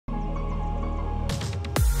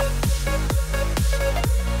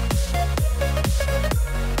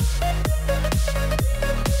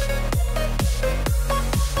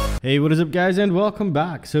Hey, what is up guys, and welcome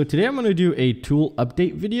back. So today I'm going to do a tool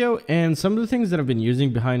update video and some of the things that I've been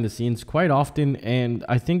using behind the scenes quite often, and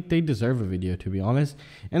I think they deserve a video, to be honest.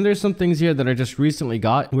 And there's some things here that I just recently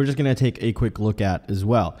got we're just going to take a quick look at as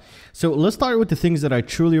well. So let's start with the things that I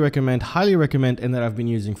truly recommend, highly recommend, and that I've been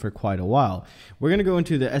using for quite a while. We're going to go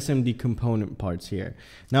into the SMD component parts here.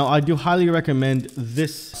 Now I do highly recommend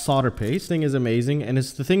this solder paste. Thing is amazing, and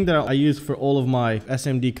it's the thing that I use for all of my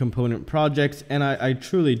SMD component projects, and I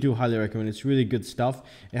truly do highly recommend. It's really good stuff.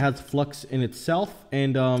 It has Flux in itself,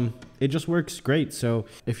 and it just works great. So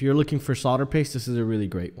if you're looking for solder paste, this is a really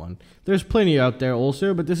great one. There's plenty out there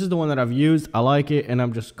also, but this is the one that I've used. I like it, and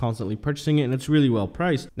I'm just constantly purchasing it, and it's really well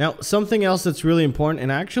priced. Now, something else that's really important,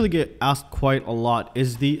 and I actually get asked quite a lot,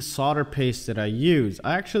 is the solder paste that I use.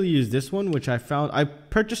 I actually use this one, which I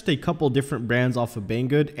purchased a couple different brands off of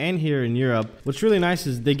Banggood and here in Europe. What's really nice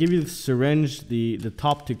is they give you the syringe, the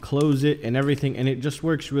top to close it and everything, and it just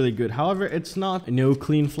works really good. However, it's not no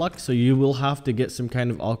clean flux, so you will have to get some kind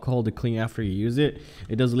of alcohol to clean after you use it.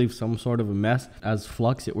 It does leave some sort of a mess. As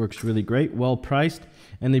flux, it works really great, well priced,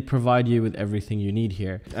 and they provide you with everything you need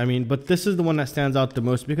here. I mean, but this is the one that stands out the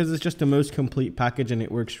most because it's just the most complete package and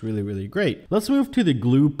it works really, really great. Let's move to the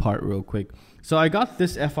glue part real quick. So I got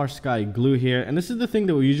this FrSky glue here, and this is the thing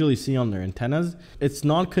that we usually see on their antennas. It's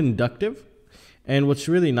non-conductive, and what's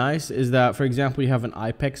really nice is that, for example, you have an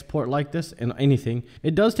IPEX port like this and anything.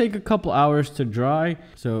 It does take a couple hours to dry,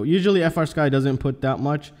 so usually FrSky doesn't put that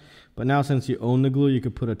much, but now since you own the glue, you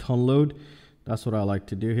could put a ton load. That's what I like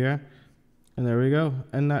to do here. And there we go,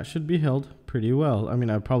 and that should be held pretty well. I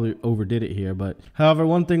mean, I probably overdid it here, but however,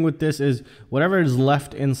 one thing with this is whatever is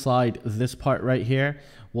left inside this part right here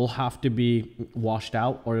will have to be washed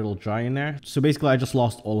out or it'll dry in there. So basically I just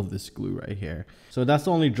lost all of this glue right here. So that's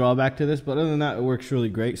the only drawback to this, but other than that, it works really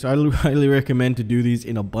great. So I highly recommend to do these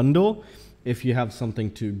in a bundle if you have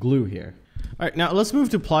something to glue here. All right, now let's move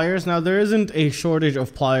to pliers. Now there isn't a shortage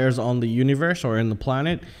of pliers on the universe or in the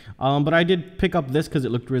planet, but I did pick up this because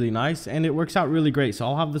it looked really nice and it works out really great. So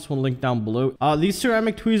I'll have this one linked down below. These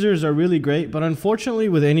ceramic tweezers are really great, but unfortunately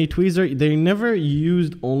with any tweezer, they're never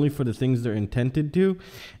used only for the things they're intended to.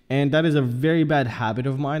 And that is a very bad habit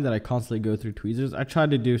of mine that I constantly go through tweezers. I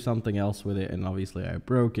tried to do something else with it and obviously I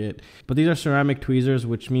broke it. But these are ceramic tweezers,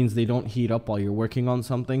 which means they don't heat up while you're working on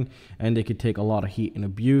something, and they could take a lot of heat and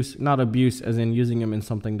abuse. Not abuse as in using them in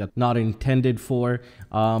something that's not intended for,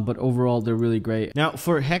 but overall they're really great. Now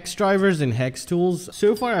for hex drivers and hex tools,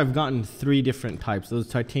 so far I've gotten 3 different types, those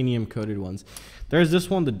titanium coated ones. There's this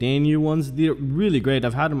one, the Danu ones. They're really great.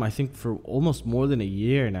 I've had them, I think, for almost more than a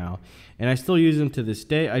year now, and I still use them to this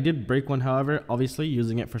day. I did break one, however, obviously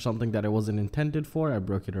using it for something that it wasn't intended for. I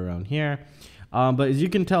broke it around here. But as you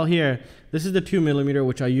can tell here, this is the 2mm,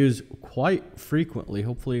 which I use quite frequently.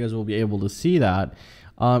 Hopefully you guys will be able to see that.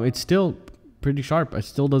 It's still pretty sharp. It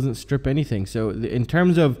still doesn't strip anything. So in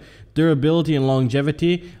terms of durability and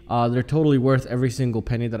longevity, they're totally worth every single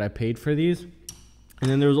penny that I paid for these. And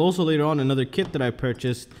then there was also later on another kit that I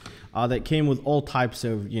purchased that came with all types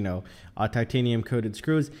of, titanium coated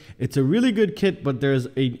screws. It's a really good kit, but there's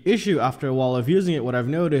an issue after a while of using it. What I've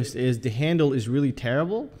noticed is the handle is really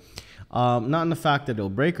terrible. Not in the fact that it'll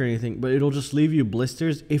break or anything, but it'll just leave you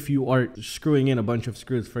blisters if you are screwing in a bunch of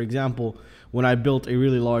screws. For example, when I built a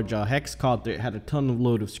really large hex cot, it had a ton of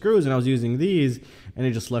load of screws, and I was using these, and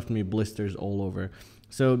it just left me blisters all over.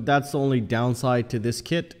 So that's the only downside to this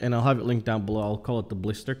kit, and I'll have it linked down below. I'll call it the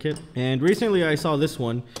blister kit. And recently I saw this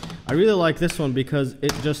one. I really like this one because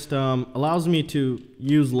it just allows me to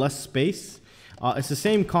use less space. It's the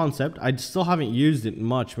same concept. I still haven't used it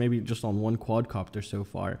much, maybe just on one quadcopter so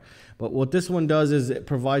far. But what this one does is it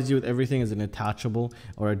provides you with everything as an attachable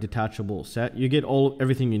or a detachable set. You get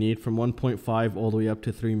everything you need from 1.5 all the way up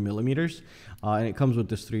to 3mm. And it comes with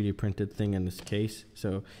this 3D printed thing in this case.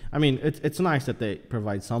 So, I mean, it's nice that they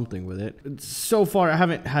provide something with it. So far, I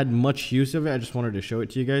haven't had much use of it. I just wanted to show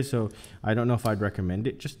it to you guys. So, I don't know if I'd recommend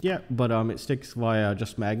it just yet. But it sticks via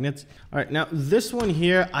just magnets. All right, now this one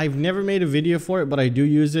here, I've never made a video for it, but I do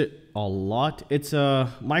use it a lot. It's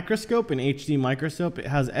a microscope, an HD microscope. It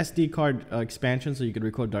has SD card expansion, so you can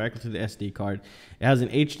record directly to the SD card. It has an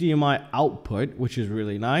HDMI output, which is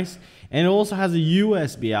really nice, and it also has a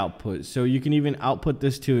USB output, so you can even output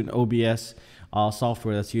this to an OBS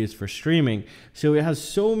software that's used for streaming. So it has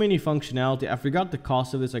so many functionality. I forgot the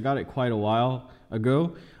cost of this. I got it quite a while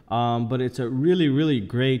ago. But it's a really, really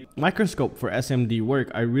great microscope for SMD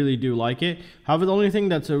work. I really do like it. However, the only thing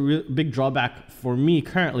that's a big drawback for me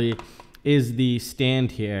currently is the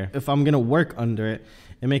stand here. If I'm gonna work under it,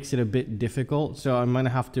 it makes it a bit difficult. So I'm gonna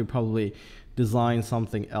have to probably design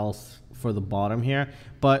something else for the bottom here,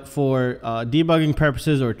 but for debugging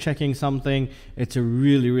purposes or checking something, it's a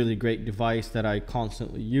really great device that I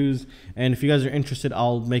constantly use. And if you guys are interested,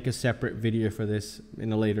 I'll make a separate video for this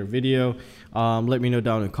in a later video. Let me know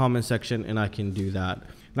down in the comment section and I can do that.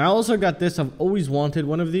 Now I also got this. I've always wanted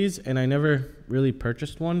one of these and I never really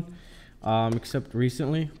purchased one except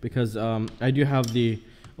recently, because I do have the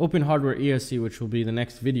Open Hardware ESC, which will be the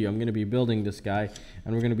next video. I'm going to be building this guy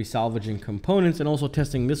and we're going to be salvaging components and also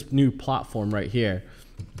testing this new platform right here.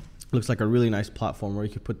 Looks like a really nice platform where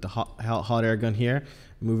you could put the hot air gun here,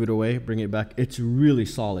 move it away, bring it back. It's really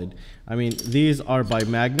solid. I mean, these are by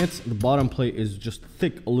magnets. The bottom plate is just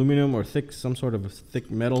thick aluminum or thick, some sort of thick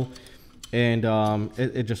metal. And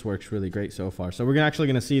it just works really great so far. So we're actually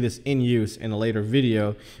going to see this in use in a later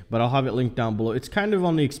video, but I'll have it linked down below. It's kind of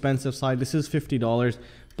on the expensive side. This is $50.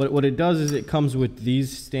 But what it does is it comes with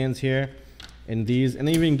these stands here and these, and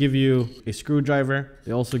they even give you a screwdriver.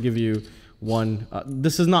 They also give you one.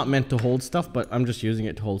 This is not meant to hold stuff, but I'm just using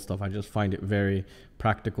it to hold stuff. I just find it very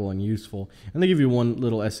practical and useful. And they give you one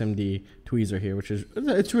little SMD tweezer here, which is,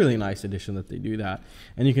 it's really nice addition that they do that.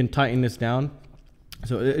 And you can tighten this down.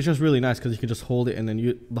 So it's just really nice because you can just hold it and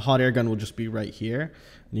then the hot air gun will just be right here.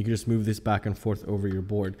 And you can just move this back and forth over your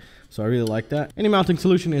board. So I really like that. Any mounting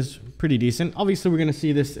solution is pretty decent. Obviously, we're going to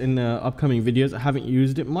see this in the upcoming videos. I haven't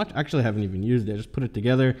used it much. Actually, I haven't even used it. I just put it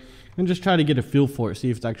together and just try to get a feel for it, see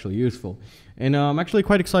if it's actually useful. And I'm actually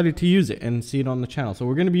quite excited to use it and see it on the channel. So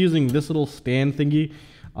we're going to be using this little stand thingy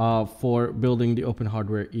for building the Open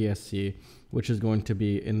Hardware ESC, which is going to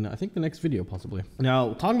be in, I think, the next video possibly.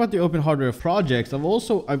 Now, talking about the Open Hardware projects, I've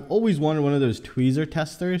always wanted one of those tweezer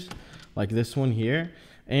testers like this one here.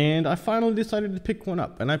 And I finally decided to pick one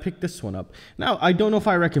up, and I picked this one up. Now, I don't know if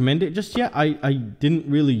I recommend it just yet. I didn't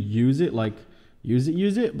really use it, like use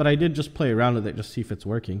it, but I did just play around with it, just see if it's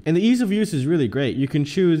working. And the ease of use is really great. You can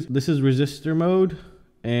choose, this is resistor mode,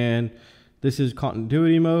 and this is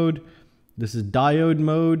continuity mode. This is diode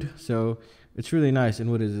mode. So it's really nice.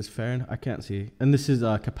 And what is this, Farron? I can't see. And this is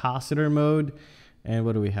capacitor mode. And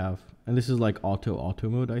what do we have? And this is like auto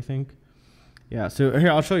mode, I think. Yeah, so here,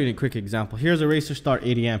 I'll show you a quick example. Here's a Racer Start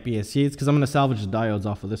 80 amp ESC. It's because I'm going to salvage the diodes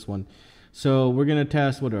off of this one. So we're going to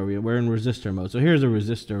test, what are we? We're in resistor mode. So here's a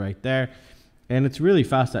resistor right there. And it's really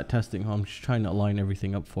fast at testing. I'm just trying to align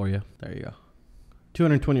everything up for you. There you go.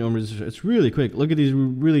 220 ohm resistor. It's really quick. Look at these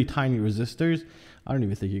really tiny resistors. I don't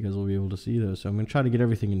even think you guys will be able to see those. So I'm going to try to get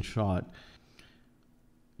everything in shot.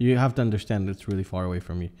 You have to understand that it's really far away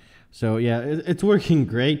from me. So yeah, it's working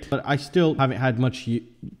great, but I still haven't had much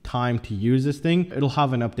time to use this thing. It'll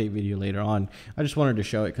have an update video later on. I just wanted to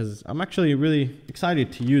show it because I'm actually really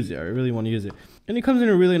excited to use it. I really want to use it. And it comes in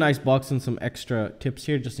a really nice box and some extra tips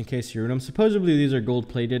here just in case you ruin them. Supposedly these are gold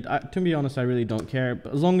plated. To be honest, I really don't care,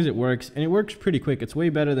 but as long as it works, and it works pretty quick. It's way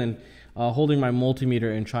better than holding my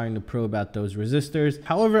multimeter and trying to probe at those resistors.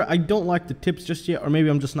 However, I don't like the tips just yet, or maybe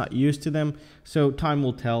I'm just not used to them. So time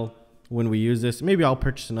will tell when we use this. Maybe I'll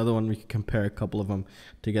purchase another one. We can compare a couple of them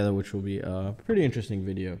together, which will be a pretty interesting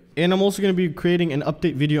video. And I'm also going to be creating an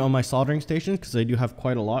update video on my soldering stations because I do have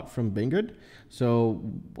quite a lot from Banggood. So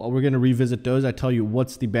we're going to revisit those. I tell you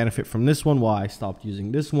what's the benefit from this one, why I stopped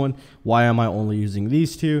using this one, why am I only using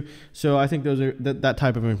these two. So I think those are that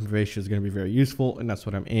type of information is going to be very useful, and that's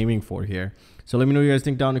what I'm aiming for here. So let me know what you guys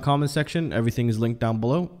think down in the comment section. Everything is linked down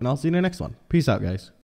below, and I'll see you in the next one. Peace out, guys.